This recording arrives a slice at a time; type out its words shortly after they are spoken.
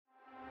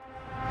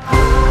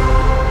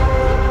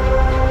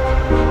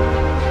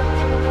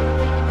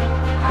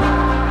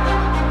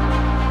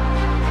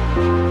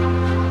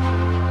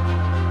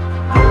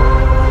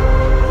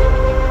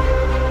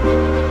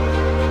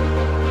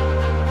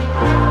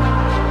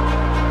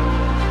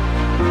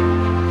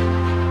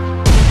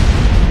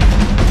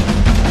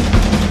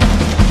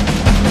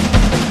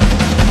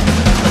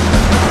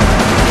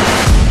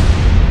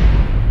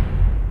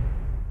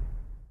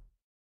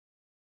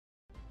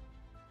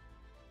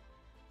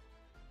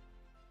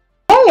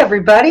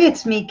everybody,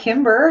 it's me,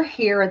 Kimber,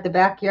 here at the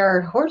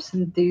Backyard Horse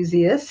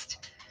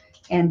Enthusiast.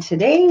 And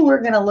today we're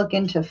going to look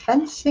into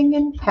fencing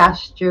and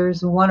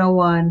pastures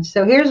 101.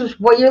 So here's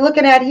what you're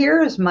looking at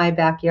here is my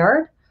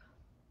backyard.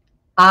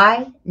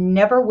 I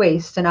never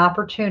waste an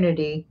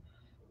opportunity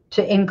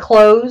to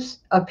enclose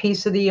a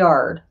piece of the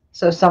yard.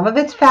 So some of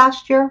it's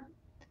pasture,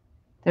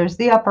 there's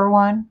the upper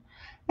one,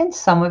 and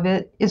some of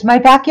it is my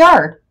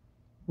backyard.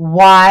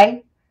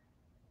 Why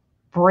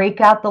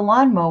break out the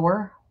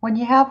lawnmower when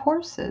you have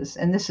horses?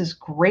 And this is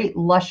great,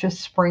 luscious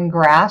spring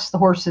grass. The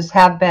horses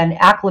have been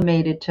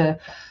acclimated to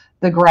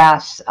the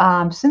grass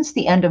since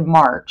the end of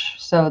March,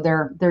 so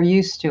they're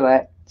used to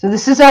it. So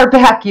this is our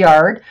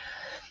backyard,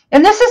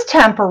 and this is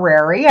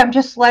temporary. I'm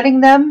just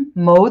letting them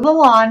mow the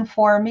lawn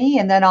for me,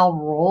 and then I'll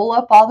roll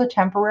up all the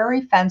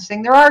temporary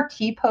fencing. There are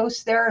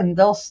T-posts there, and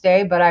they'll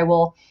stay, but I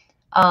will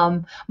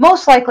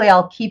most likely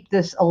I'll keep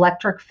this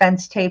electric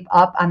fence tape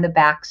up on the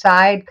back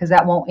side because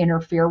that won't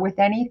interfere with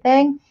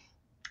anything.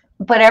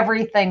 But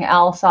everything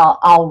else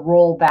I'll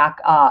roll back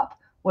up.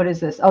 What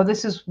is this? Oh,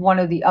 this is one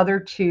of the other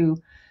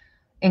two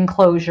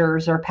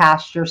enclosures or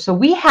pastures. So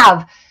we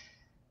have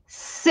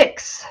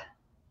 6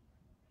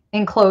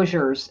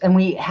 enclosures and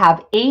we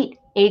have 8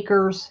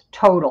 acres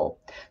total.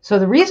 So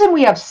the reason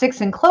we have 6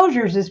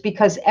 enclosures is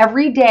because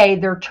every day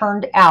they're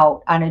turned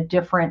out on a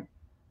different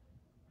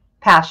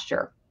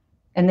pasture.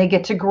 And they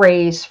get to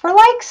graze for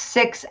like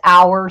 6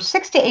 hours,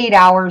 6 to 8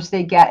 hours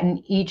they get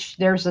in each.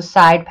 There's a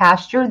side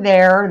pasture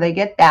there. They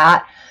get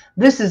that.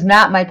 This is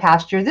not my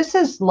pasture. This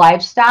is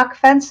livestock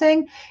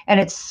fencing, and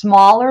it's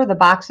smaller. The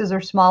boxes are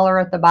smaller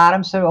at the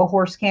bottom, so a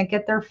horse can't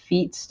get their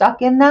feet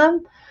stuck in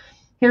them.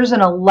 Here's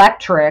an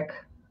electric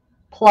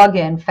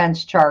plug-in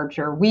fence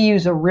charger. We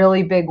use a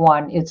really big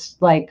one. It's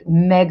like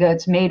mega.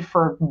 It's made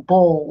for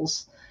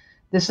bulls.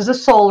 This is a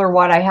solar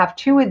one. I have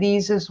 2 of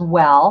these as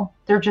well.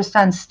 They're just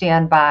on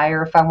standby,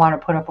 or if I want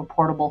to put up a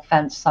portable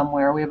fence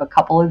somewhere, we have a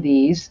couple of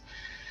these.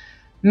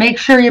 Make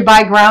sure you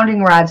buy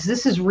grounding rods.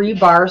 This is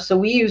rebar, so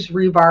we use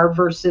rebar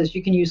versus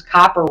you can use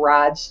copper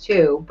rods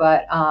too,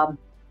 but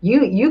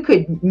you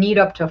could need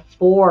up to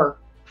 4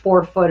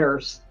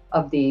 footers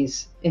of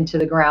these into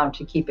the ground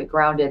to keep it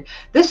grounded.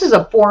 This is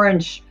a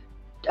 4-inch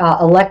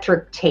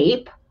electric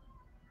tape.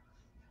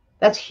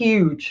 That's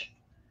huge.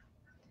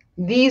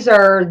 These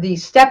are the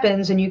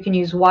step-ins, and you can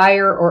use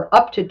wire or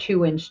up to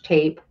 2-inch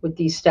tape with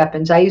these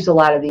step-ins. I use a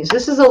lot of these.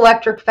 This is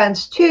electric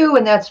fence too,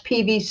 and that's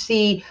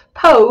PVC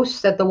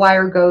posts that the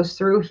wire goes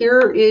through.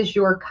 Here is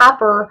your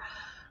copper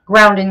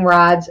grounding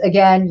rods.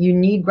 Again, you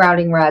need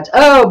grounding rods.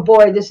 Oh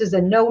boy, this is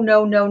a no,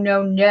 no, no,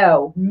 no,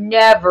 no.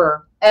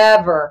 Never,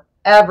 ever,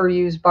 ever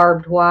use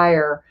barbed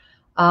wire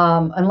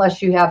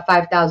unless you have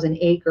 5,000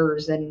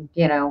 acres and,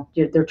 you know,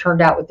 they're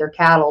turned out with their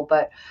cattle.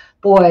 But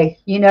boy,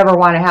 you never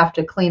want to have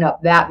to clean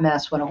up that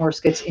mess when a horse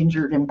gets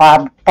injured in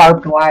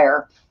barbed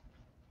wire.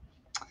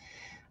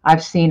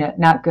 I've seen it,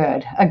 not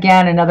good.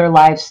 Again, another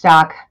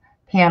livestock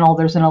panel.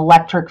 There's an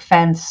electric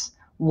fence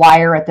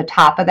wire at the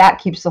top of that.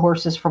 Keeps the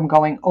horses from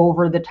going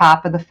over the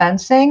top of the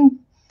fencing.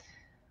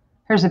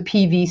 Here's a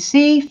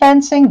PVC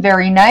fencing,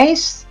 very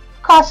nice.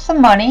 Costs some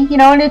money, you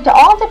know, and it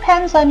all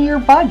depends on your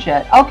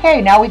budget.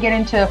 Okay, now we get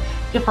into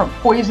different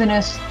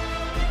poisonous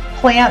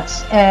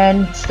plants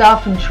and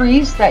stuff and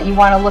trees that you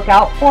want to look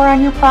out for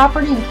on your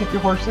property and keep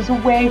your horses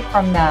away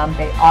from them.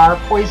 They are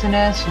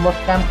poisonous. Look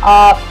them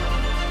up.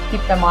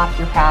 Keep them off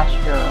your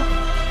pasture.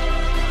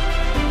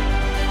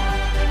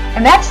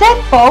 And that's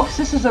it, folks.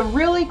 This is a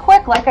really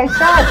quick, like I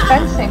said,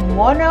 fencing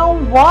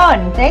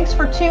 101. Thanks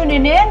for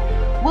tuning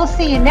in. We'll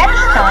see you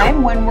next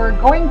time when we're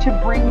going to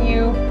bring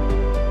you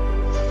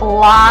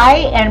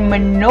fly and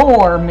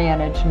manure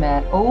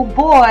management. Oh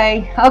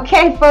boy.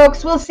 Okay,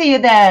 folks, we'll see you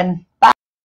then.